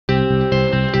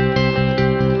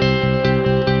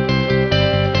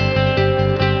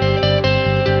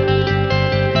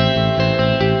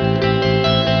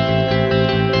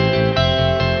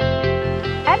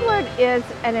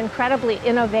an incredibly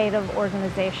innovative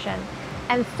organization.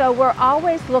 And so we're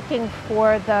always looking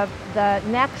for the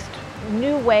next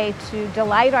new way to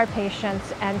delight our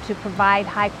patients and to provide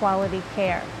high quality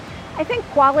care. I think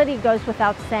quality goes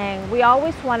without saying. We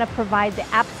always want to provide the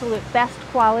absolute best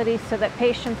quality so that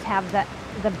patients have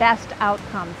the best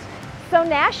outcomes. So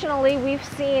nationally, we've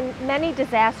seen many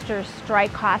disasters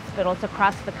strike hospitals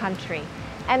across the country.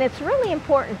 And it's really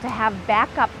important to have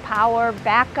backup power,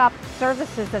 backup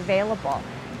services available.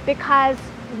 Because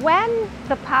when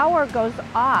the power goes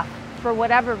off, for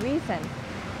whatever reason,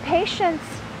 patients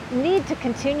need to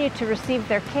continue to receive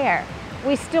their care.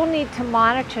 We still need to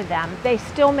monitor them. They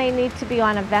still may need to be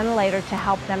on a ventilator to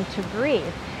help them to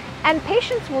breathe. And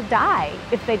patients will die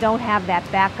if they don't have that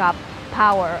backup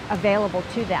power available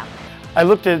to them. I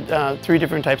looked at 3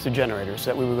 different types of generators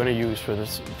that we were going to use for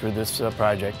this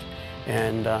project,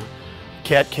 and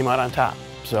Cat came out on top.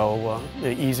 So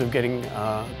the ease of getting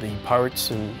the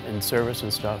parts and service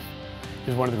and stuff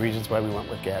is one of the reasons why we went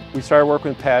with Cat. We started working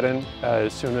with Patten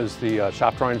as soon as the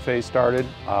shop drawing phase started.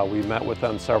 We met with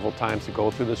them several times to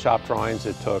go through the shop drawings.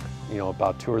 It took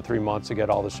about 2 or 3 months to get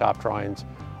all the shop drawings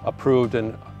approved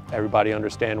and everybody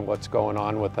understand what's going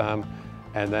on with them.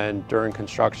 And then during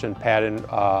construction, Patten,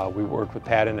 we worked with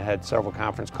Patten and had several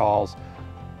conference calls,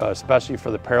 especially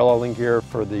for the paralleling gear,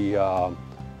 for the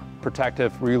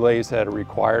protective relays that are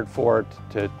required for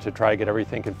it to try to get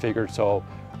everything configured so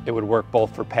it would work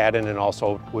both for Patten and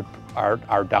also with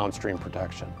our downstream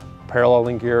protection.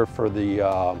 Paralleling gear for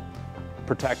the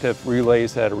protective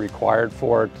relays that are required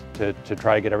for it to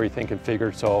try to get everything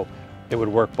configured so it would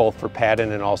work both for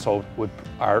Patten and also with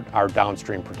our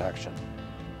downstream protection.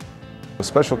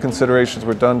 Special considerations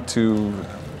were done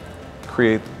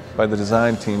by the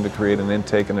design team to create an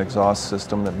intake and exhaust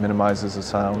system that minimizes the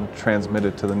sound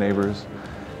transmitted to the neighbors,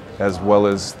 as well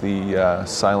as the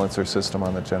silencer system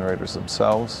on the generators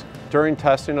themselves. During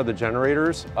testing of the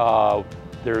generators,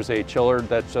 there's a chiller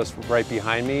that's just right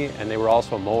behind me, and they were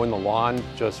also mowing the lawn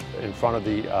just in front of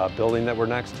the building that we're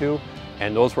next to,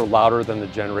 and those were louder than the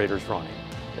generators running,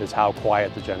 is how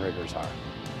quiet the generators are.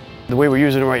 The way we're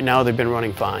using them right now, they've been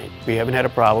running fine. We haven't had a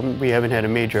problem. We haven't had a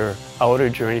major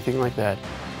outage or anything like that.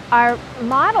 Our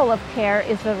model of care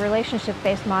is a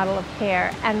relationship-based model of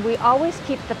care, and we always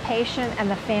keep the patient and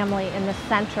the family in the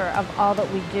center of all that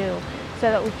we do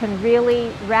so that we can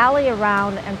really rally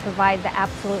around and provide the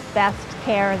absolute best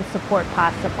care and support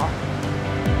possible.